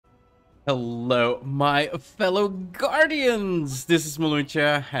Hello, my fellow guardians! This is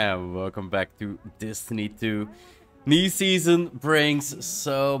Mloentje, and welcome back to Destiny 2. New season brings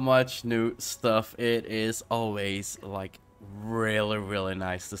so much new stuff. It is always, like, really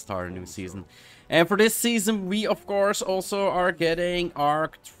nice to start a new season. And for this season, we, of course, also are getting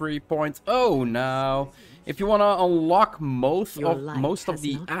Arc 3.0 now. If you want to unlock most of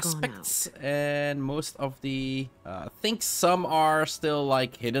the aspects and most of the I think some are still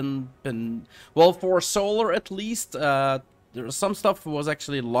like hidden, and well, for solar at least some stuff was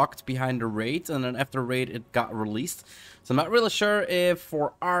actually locked behind the raid, and then after raid it got released. So I'm not really sure if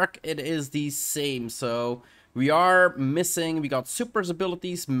for Arc it is the same. So we got supers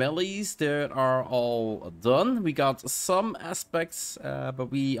abilities, melees that are all done. We got some aspects, but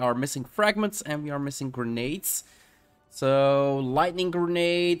we are missing fragments and we are missing grenades. So lightning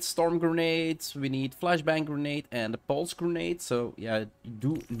grenade, storm grenades, we need flashbang grenade and a pulse grenade. So yeah, you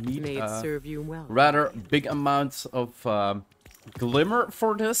do need May it serve you well. rather big amounts of glimmer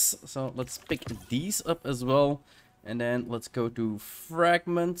for this. So let's pick these up as well. And then let's go to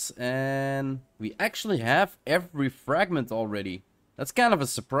fragments, and we actually have every fragment already. That's kind of a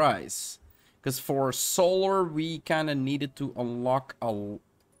surprise, because for solar we kind of needed to unlock a...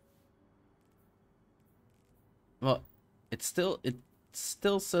 Well, it still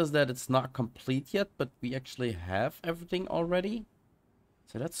says that it's not complete yet, but we actually have everything already.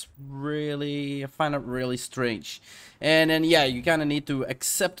 So that's really, I find it really strange. And then yeah, you kind of need to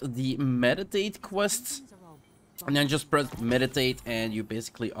accept the meditate quests. And then just press meditate and you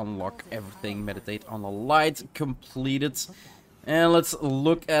basically unlock everything. Meditate on the light, completed. And let's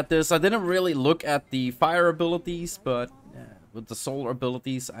look at this. I didn't really look at the fire abilities, but with the solar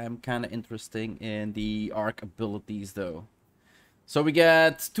abilities, I am kind of interested in the arc abilities though. So we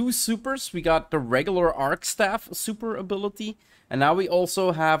got two supers. We got the regular arc staff super ability. And now we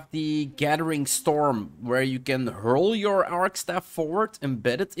also have the gathering storm, where you can hurl your arc staff forward,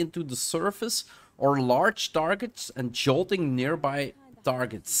 embed it into the surface or large targets, and jolting nearby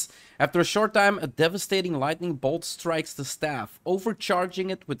targets. After a short time, a devastating lightning bolt strikes the staff,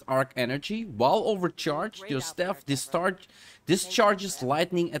 overcharging it with arc energy. While overcharged, your staff discharges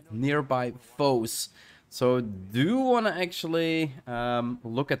lightning at nearby foes. So do you want to actually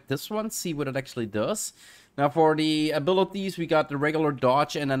look at this one, see what it actually does. Now for the abilities, we got the regular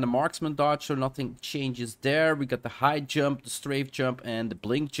dodge and then the marksman dodge, so nothing changes there. We got the high jump, the strafe jump, and the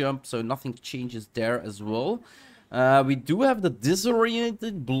blink jump, so nothing changes there as well. We do have the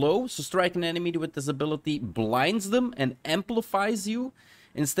disoriented blow, so strike an enemy with this ability blinds them and amplifies you.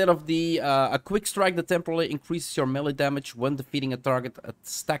 Instead of the a quick strike that temporarily increases your melee damage when defeating a target at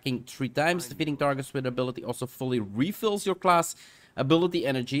stacking 3 times. Defeating targets with ability also fully refills your class ability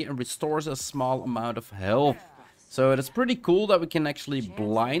energy and restores a small amount of health. So it's pretty cool that we can actually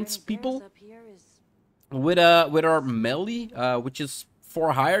blind people with our melee, which is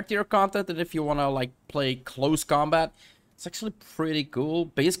for higher tier content. And if you want to like play close combat, it's actually pretty cool.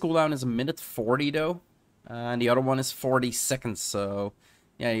 Base cooldown is 1:40 though, and the other one is 40 seconds. So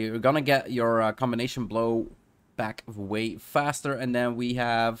yeah, you're gonna get your combination blow back way faster. And then we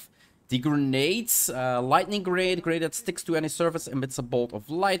have the grenades, lightning grenade that sticks to any surface, emits a bolt of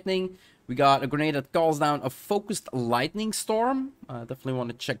lightning. We got a grenade that calls down a focused lightning storm. Definitely want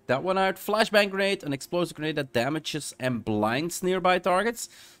to check that one out. Flashbang grenade, an explosive grenade that damages and blinds nearby targets.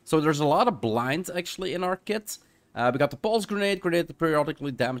 So there's a lot of blinds actually in our kit. We got the pulse grenade that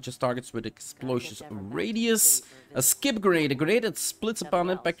periodically damages targets with explosive radius. A skip grenade, a grenade that splits upon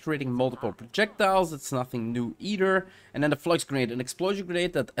impact, creating multiple projectiles. It's nothing new either. And then the flux grenade, an explosion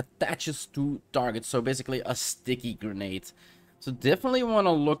grenade that attaches to targets. So basically a sticky grenade. So definitely want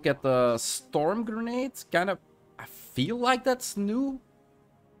to look at the storm grenade. Kind of, I feel like that's new.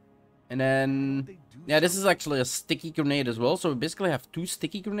 And then, yeah, this is actually a sticky grenade as well. So we basically have 2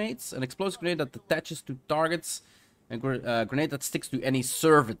 sticky grenades. An explosive grenade that attaches to targets. And a grenade that sticks to any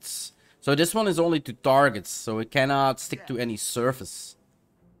surface. So this one is only to targets. So it cannot stick to any surface.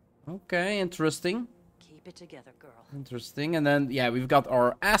 Okay, interesting. Keep it together, girl. Interesting. And then, yeah, we've got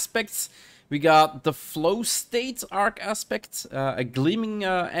our aspects. We got the flow state arc aspect. A gleaming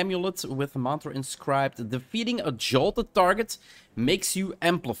amulet with a mantra inscribed. Defeating a jolted target makes you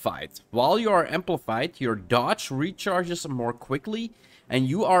amplified. While you are amplified, your dodge recharges more quickly. And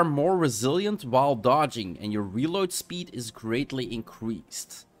you are more resilient while dodging. And your reload speed is greatly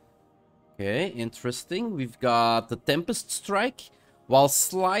increased. Okay, interesting. We've got the Tempest Strike. While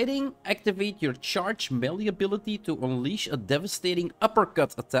sliding, activate your charge melee ability to unleash a devastating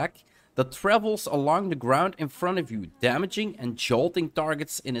uppercut attack that travels along the ground in front of you, damaging and jolting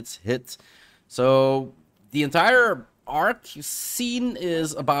targets in its hit. So the entire arc you've seen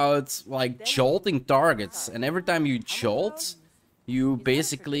is about like jolting targets, and every time you jolt, you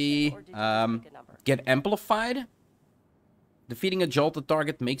basically get amplified. Defeating a jolted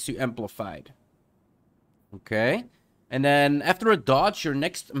target makes you amplified. Okay. And then after a dodge, your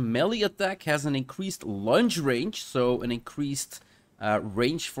next melee attack has an increased lunge range, so an increased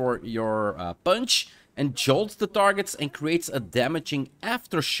range for your punch, and jolts the targets and creates a damaging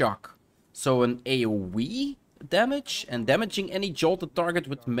aftershock. So an AoE damage, and damaging any jolted target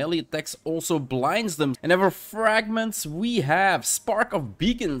with melee attacks also blinds them. And for fragments, we have Spark of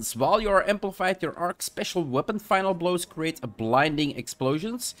Beacons. While you are amplified, your arc special weapon final blows create a blinding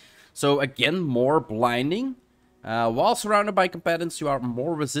explosions. So again, more blinding. While surrounded by combatants, you are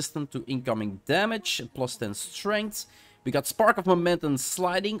more resistant to incoming damage, plus 10 strength. We got Spark of Momentum.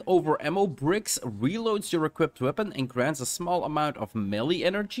 Sliding over ammo bricks reloads your equipped weapon and grants a small amount of melee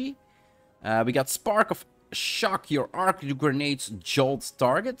energy. We got Spark of Shock. Your arc grenades jolt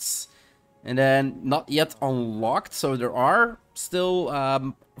targets. And then not yet unlocked, so there are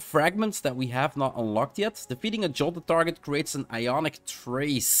still fragments that we have not unlocked yet. Defeating a jolted target creates an ionic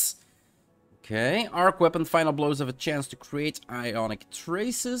trace. Okay, arc weapon final blows have a chance to create ionic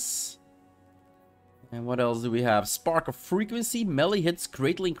traces. And what else do we have? Spark of Frequency. Melee hits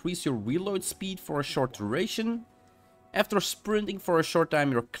greatly increase your reload speed for a short duration. After sprinting for a short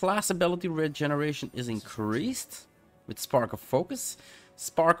time, your class ability regeneration is increased with Spark of Focus.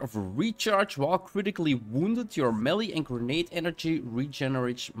 Spark of Recharge. While critically wounded, your melee and grenade energy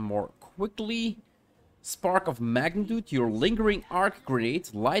regenerates more quickly. Spark of Magnitude. Your lingering arc grenade,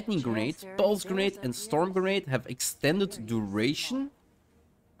 lightning grenade, pulse grenade, and storm grenade have extended duration.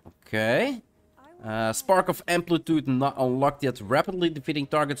 Okay. Spark of Amplitude not unlocked yet. Rapidly defeating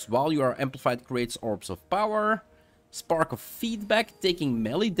targets while you are amplified creates orbs of power. Spark of Feedback. Taking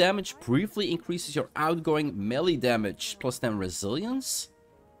melee damage briefly increases your outgoing melee damage. Plus 10 resilience.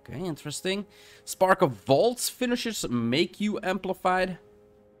 Okay, interesting. Spark of Vaults. Finishers make you amplified.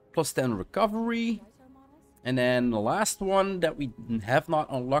 Plus 10 recovery. And then the last one that we have not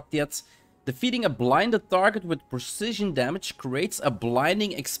unlocked yet. Defeating a blinded target with precision damage creates a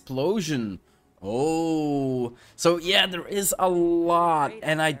blinding explosion. Oh, so yeah, there is a lot,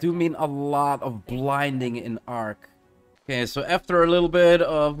 and I do mean a lot of blinding in Arc. Okay, so after a little bit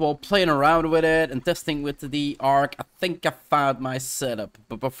of, well, playing around with it and testing with the Arc, I think I found my setup.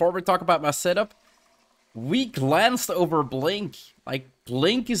 But before we talk about my setup, we glanced over Blink. Like,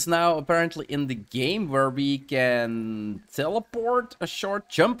 Blink is now apparently in the game where we can teleport a short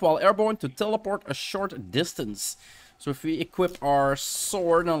jump while airborne to teleport a short distance. So if we equip our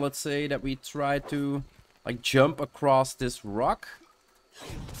sword, now let's say that we try to like jump across this rock.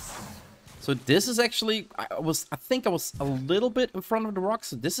 So this is actually, I think I was a little bit in front of the rock.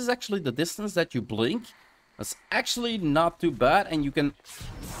 So this is actually the distance that you blink. That's actually not too bad. And you can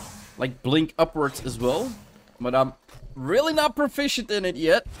like blink upwards as well. But I'm really not proficient in it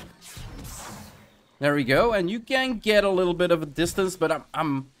yet. There we go. And you can get a little bit of a distance, but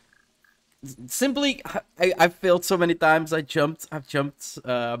I'm simply, I've failed so many times. I've jumped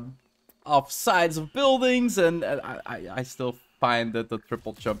off sides of buildings, and I still find that the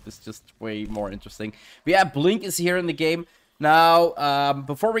triple jump is just way more interesting. But yeah, Blink is here in the game. Now,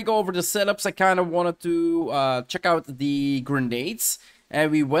 before we go over the setups, I kind of wanted to check out the grenades. And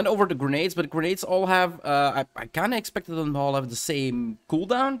we went over the grenades, but grenades all have, I kind of expected them to all have the same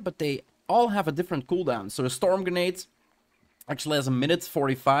cooldown, but they all have a different cooldown. So the Storm Grenade actually has a minute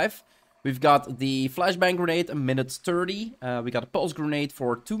 45. We've got the Flashbang Grenade, a minute 30. We got a Pulse Grenade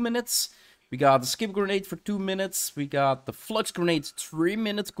for 2 minutes. We got the Skip Grenade for 2 minutes. We got the Flux Grenade, 3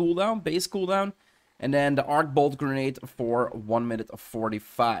 minutes cooldown, base cooldown. And then the Arc Bolt Grenade for 1 minute of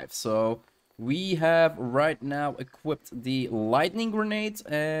 45. So we have right now equipped the Lightning Grenade,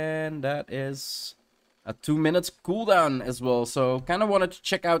 and that is a 2 minutes cooldown as well. So kind of wanted to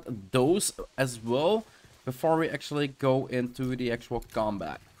check out those as well before we actually go into the actual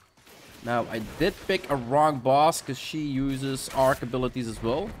combat. Now, I did pick a wrong boss because she uses arc abilities as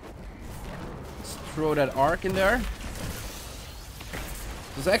well. Let's throw that arc in there.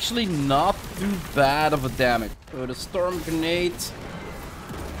 It's actually not too bad of a damage. So the Storm Grenade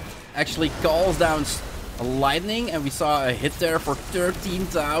actually calls down a lightning, and we saw a hit there for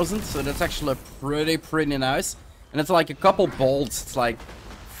 13,000. So that's actually pretty nice. And it's like a couple bolts. It's like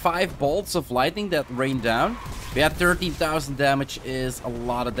 5 bolts of lightning that rain down. We had 13,000 damage is a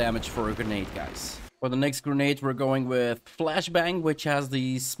lot of damage for a grenade, guys. For the next grenade, we're going with Flashbang, which has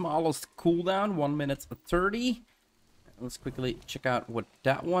the smallest cooldown, 1 minute 30. Let's quickly check out what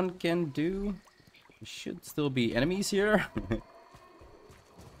that one can do. There should still be enemies here.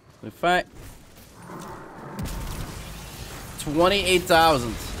 If I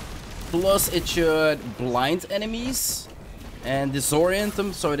 28,000. Plus it should blind enemies and disorient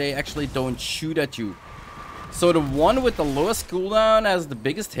them so they actually don't shoot at you. So the one with the lowest cooldown has the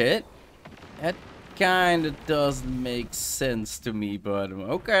biggest hit. That kind of doesn't make sense to me, but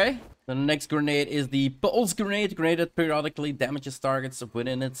okay. The next grenade is the pulse grenade. Grenade that periodically damages targets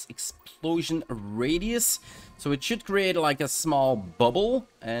within its explosion radius. So it should create like a small bubble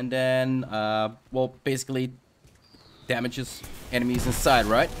and then, well, basically damages enemies inside,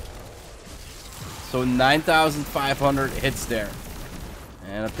 right? So 9,500 hits there.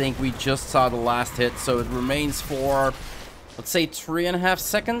 And I think we just saw the last hit, so it remains for, let's say, 3.5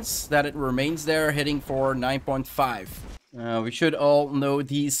 seconds that it remains there, hitting for 9.5. We should all know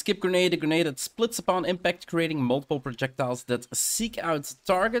the skip grenade, a grenade that splits upon impact, creating multiple projectiles that seek out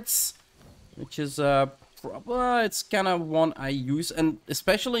targets, which is it's kind of one I use, and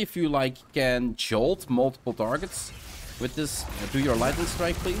especially if you like can jolt multiple targets with this. Do your lightning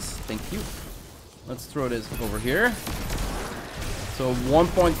strike, please. Thank you. Let's throw this over here. So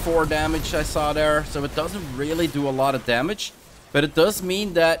 1.4 damage I saw there, so it doesn't really do a lot of damage. But it does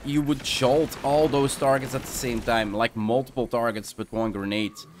mean that you would jolt all those targets at the same time, like multiple targets with one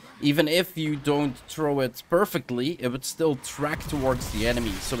grenade. Even if you don't throw it perfectly, it would still track towards the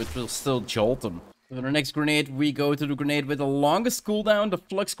enemy, so it will still jolt them. For the next grenade, we go to the grenade with the longest cooldown, the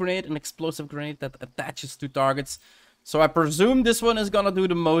flux grenade, an explosive grenade that attaches to targets. So I presume this one is gonna do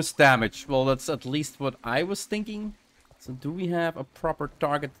the most damage. Well, that's at least what I was thinking. So do we have a proper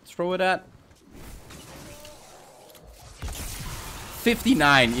target to throw it at?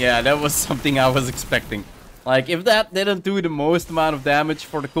 59, yeah, that was something I was expecting. Like, if that didn't do the most amount of damage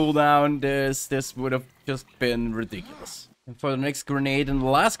for the cooldown, this would have just been ridiculous. And for the next grenade and the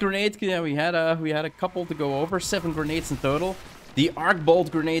last grenade, yeah, we had a couple to go over, 7 grenades in total. The arc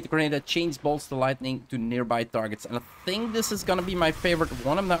bolt grenade, the grenade that chains bolts the lightning to nearby targets. And I think this is gonna be my favorite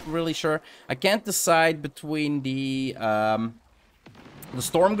one. I'm not really sure. I can't decide between the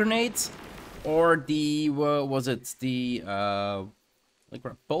storm grenades or the what was it? The like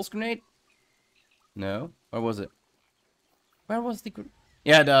pulse grenade? No, where was it? Where was the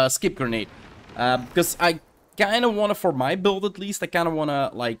yeah, the skip grenade? Because I kind of want to, for my build at least, I kind of want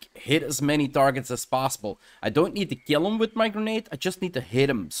to like hit as many targets as possible. I don't need to kill them with my grenade, I just need to hit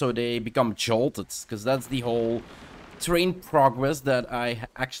them so they become jolted, because that's the whole train progress that I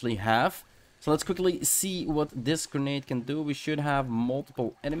actually have. So let's quickly see what this grenade can do. We should have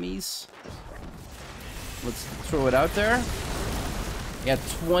multiple enemies. Let's throw it out there. Yeah,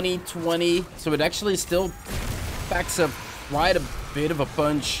 20. So it actually still packs up quite a bit of a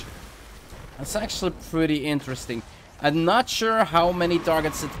punch. That's actually pretty interesting. I'm not sure how many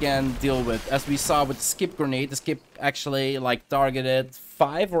targets it can deal with. As we saw with the skip grenade, the skip actually like targeted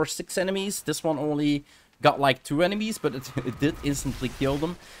 5 or 6 enemies. This one only got like 2 enemies, but it did instantly kill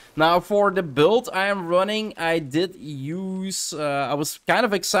them. Now for the build I am running, I did use... I was kind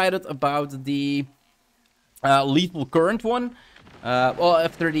of excited about the lethal current one. Well,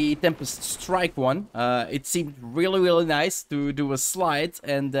 after the Tempest Strike one, it seemed really nice to do a slide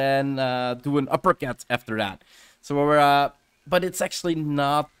and then do an uppercut after that. So but it's actually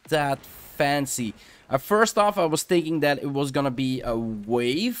not that fancy. First off, I was thinking that it was gonna be a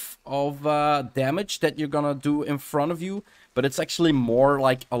wave of damage that you're gonna do in front of you, but it's actually more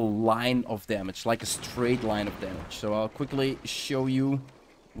like a line of damage, like a straight line of damage. So I'll quickly show you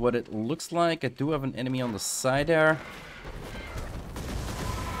what it looks like. I do have an enemy on the side there.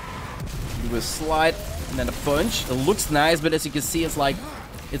 Do a slide and then a punch. It looks nice, but as you can see, it's like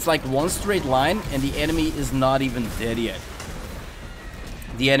one straight line and the enemy is not even dead yet.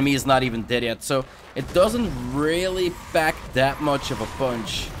 The enemy is not even dead yet, so it doesn't really pack that much of a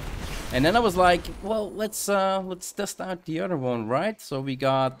punch. And then I was like, well, let's test out the other one, right? So we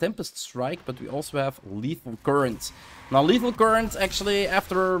got Tempest Strike, but we also have Lethal Current. Now Lethal Current actually,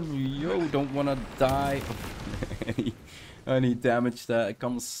 after you don't want to die of any damage that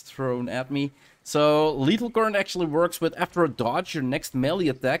comes thrown at me. So Lethal Current actually works with, after a dodge, your next melee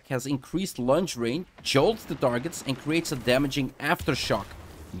attack has increased lunge range, jolts the targets, and creates a damaging aftershock.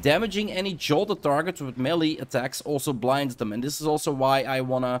 Damaging any jolted targets with melee attacks also blinds them, and this is also why I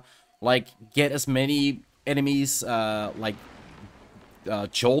wanna like get as many enemies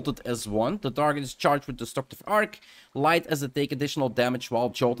jolted as one. The target is charged with Destructive Arc, light as they take additional damage while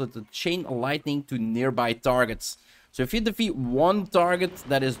jolted, to chain lightning to nearby targets. So if you defeat one target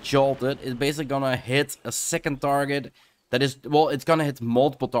that is jolted, it's basically gonna hit a second target that is, well, it's gonna hit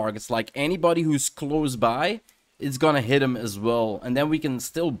multiple targets. Like anybody who's close by it's gonna hit them as well. And then we can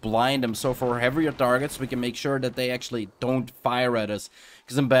still blind them. So for heavier targets, we can make sure that they actually don't fire at us.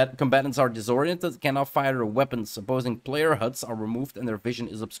 Because combatants are disoriented, cannot fire their weapons. Opposing player HUDs are removed and their vision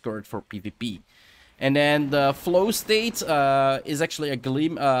is obscured for PvP. And then the flow state is actually a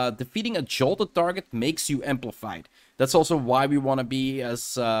gleam. Defeating a jolted target makes you amplified. That's also why we want to be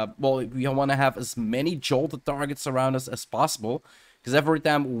as, well, we want to have as many jolted targets around us as possible. Because every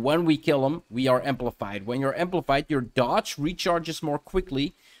time when we kill them, we are amplified. When you're amplified, your dodge recharges more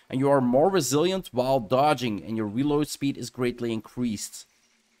quickly. And you are more resilient while dodging. And your reload speed is greatly increased.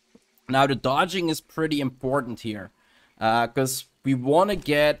 Now, the dodging is pretty important here. Because we want to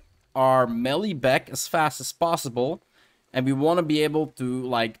get our melee back as fast as possible, and we want to be able to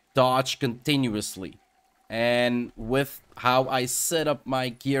like dodge continuously. And with how I set up my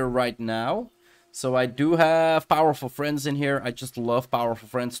gear right now, so I do have powerful friends in here. I just love powerful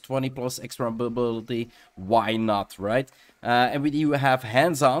friends. 20 plus extra mobility, why not, right? And we do have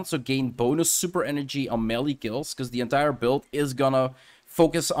hands-on, so gain bonus super energy on melee kills, because the entire build is gonna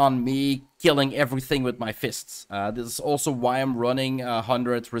focus on me killing everything with my fists. This is also why I'm running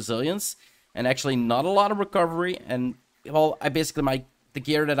 100 resilience and actually not a lot of recovery. And well, I basically the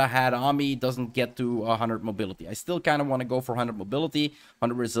gear that I had on me doesn't get to 100 mobility. I still kind of want to go for 100 mobility,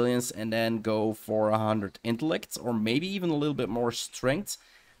 100 resilience, and then go for 100 intellect, or maybe even a little bit more strength.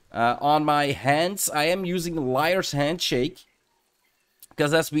 On my hands, I am using Liar's Handshake,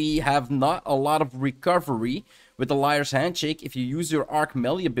 because as we have not a lot of recovery with the Liar's Handshake, if you use your arc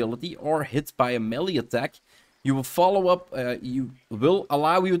melee ability or hit by a melee attack, you will follow up, you will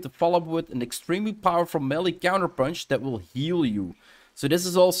allow you to follow up with an extremely powerful melee counterpunch that will heal you. So this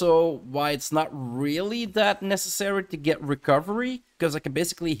is also why it's not really that necessary to get recovery, because I can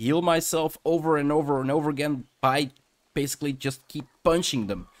basically heal myself over and over and over again by basically just keep punching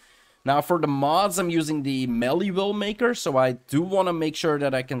them. Now for the mods, I'm using the melee will maker, so I do want to make sure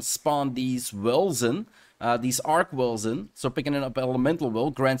that I can spawn these wells in, these arc wells in. So picking up elemental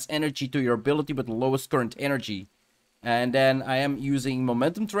will grants energy to your ability with the lowest current energy. And then I am using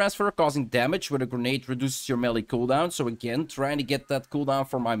momentum transfer, causing damage with a grenade reduces your melee cooldown. So again, trying to get that cooldown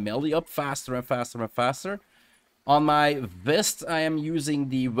for my melee up faster and faster and faster. On my vest, I am using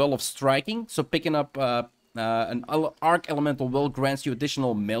the Well of Striking. So picking up an arc elemental will grants you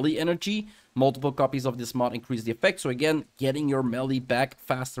additional melee energy. Multiple copies of this mod increase the effect. So again, getting your melee back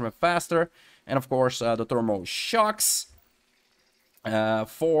faster and faster. And of course, the thermal shocks. We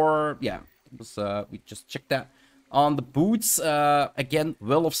just checked that. On the boots, again,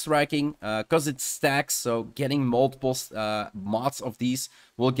 Will of Striking, because it stacks, so getting multiple mods of these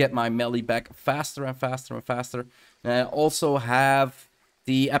will get my melee back faster and faster and faster. Also have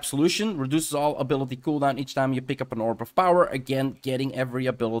the Absolution, reduces all ability cooldown each time you pick up an Orb of Power. Again, getting every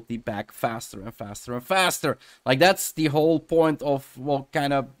ability back faster and faster and faster. Like, that's the whole point of, well,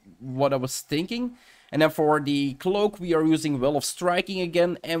 kind of what I was thinking. And then for the cloak, we are using Well of Striking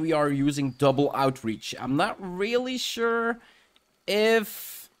again, and we are using Double Outreach. I'm not really sure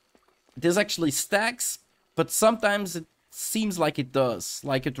if this actually stacks, but sometimes it seems like it does.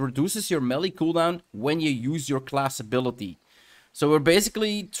 Like, it reduces your melee cooldown when you use your class ability. So we're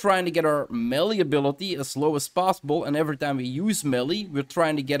basically trying to get our melee ability as low as possible, and every time we use melee, we're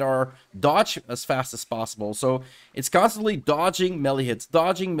trying to get our dodge as fast as possible. So it's constantly dodging melee hits,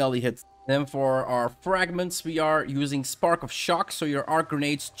 dodging melee hits. Then for our fragments, we are using Spark of Shock, so your arc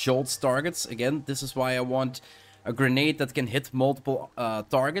grenades jolts targets. Again, this is why I want a grenade that can hit multiple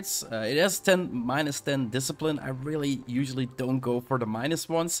targets. It has -10 discipline. I really usually don't go for the minus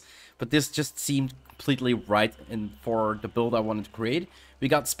ones, but this just seemed completely right for the build I wanted to create. We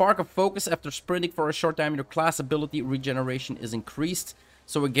got Spark of Focus. After sprinting for a short time, your class ability regeneration is increased.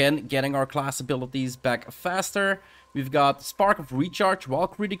 So again, getting our class abilities back faster. We've got Spark of Recharge. While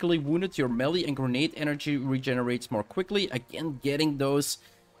critically wounded, your melee and grenade energy regenerates more quickly. Again, getting those,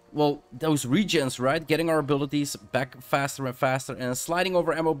 well, those regens, right? Getting our abilities back faster and faster. And sliding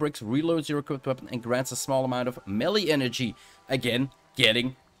over ammo bricks reloads your equipped weapon and grants a small amount of melee energy. Again,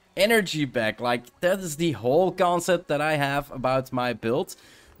 getting energy back. Like, that is the whole concept that I have about my build.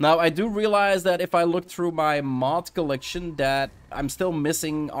 Now, I do realize that if I look through my mod collection that I'm still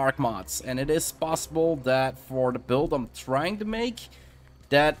missing arc mods. And it is possible that for the build I'm trying to make,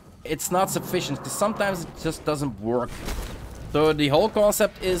 that it's not sufficient, because sometimes it just doesn't work. So the whole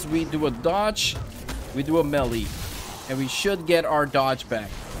concept is we do a dodge, we do a melee, and we should get our dodge back.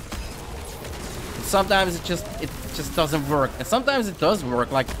 And sometimes it just doesn't work, and sometimes it does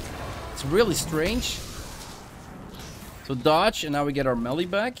work. Like, it's really strange. So dodge, and now we get our melee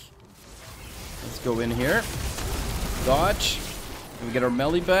back. Let's go in here. Dodge, and we get our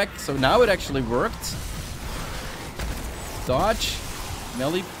melee back. So now it actually worked. Dodge.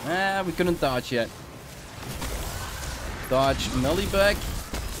 Melee. We couldn't dodge yet. Dodge. Melee back.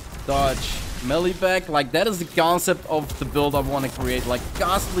 Dodge. Melee back. Like, that is the concept of the build I want to create. Like,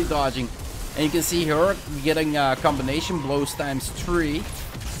 constantly dodging. And you can see here, getting a combination blows times 3.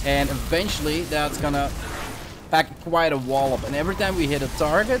 And eventually, that's gonna pack quite a wall up. And every time we hit a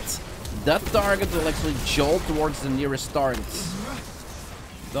target, that target will actually jolt towards the nearest targets.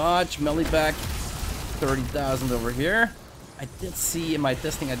 Dodge, melee back, 30,000 over here. I did see in my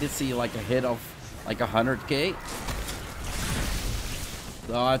testing, I did see like a hit of like 100k.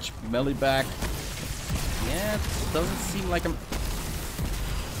 Dodge, melee back. Yeah, it doesn't seem like I'm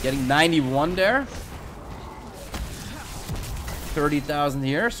getting 91 there. 30,000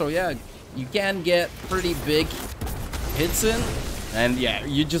 here. So yeah, you can get pretty big hits in. And yeah,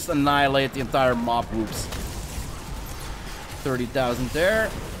 you just annihilate the entire mob groups. 30,000 there.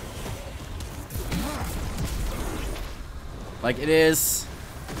 Like, it is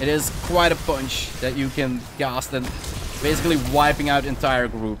quite a punch that you can cast, and basically wiping out entire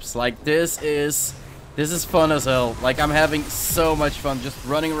groups. Like, this is fun as hell. Like, I'm having so much fun just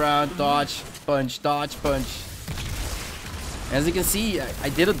running around, dodge, punch, dodge, punch. As you can see, I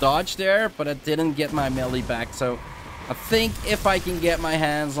did a dodge there, but I didn't get my melee back. So I think if I can get my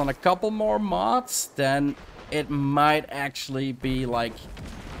hands on a couple more mods, then it might actually be like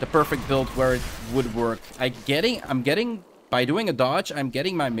the perfect build where it would work. I'm getting by doing a dodge, I'm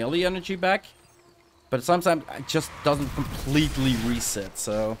getting my melee energy back, but sometimes it just doesn't completely reset.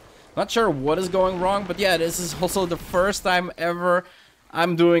 So not sure what is going wrong, but yeah, this is also the first time ever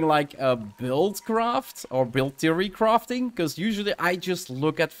I'm doing like a build craft or build theory crafting, because usually I just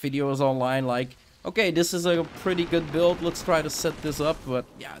look at videos online like, okay, this is a pretty good build, let's try to set this up. But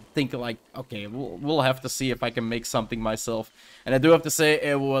yeah, I think like, okay, we'll have to see if I can make something myself. And I do have to say,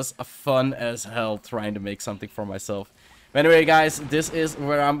 it was fun as hell trying to make something for myself. But anyway, guys, this is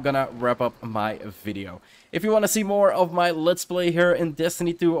where I'm gonna wrap up my video. If you want to see more of my Let's Play here in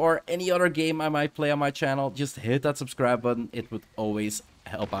Destiny 2 or any other game I might play on my channel, just hit that subscribe button. It would always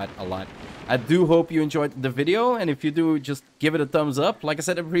help out a lot. I do hope you enjoyed the video, and if you do, just give it a thumbs up. Like I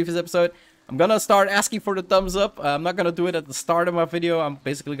said in the previous episode, I'm gonna start asking for the thumbs up. I'm not gonna do it at the start of my video. I'm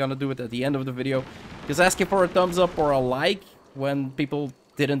basically gonna do it at the end of the video. Because asking for a thumbs up or a like when people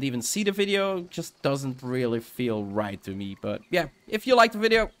didn't even see the video just doesn't really feel right to me. But yeah, if you liked the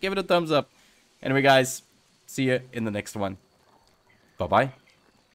video, give it a thumbs up. Anyway, guys, see you in the next one. Bye-bye.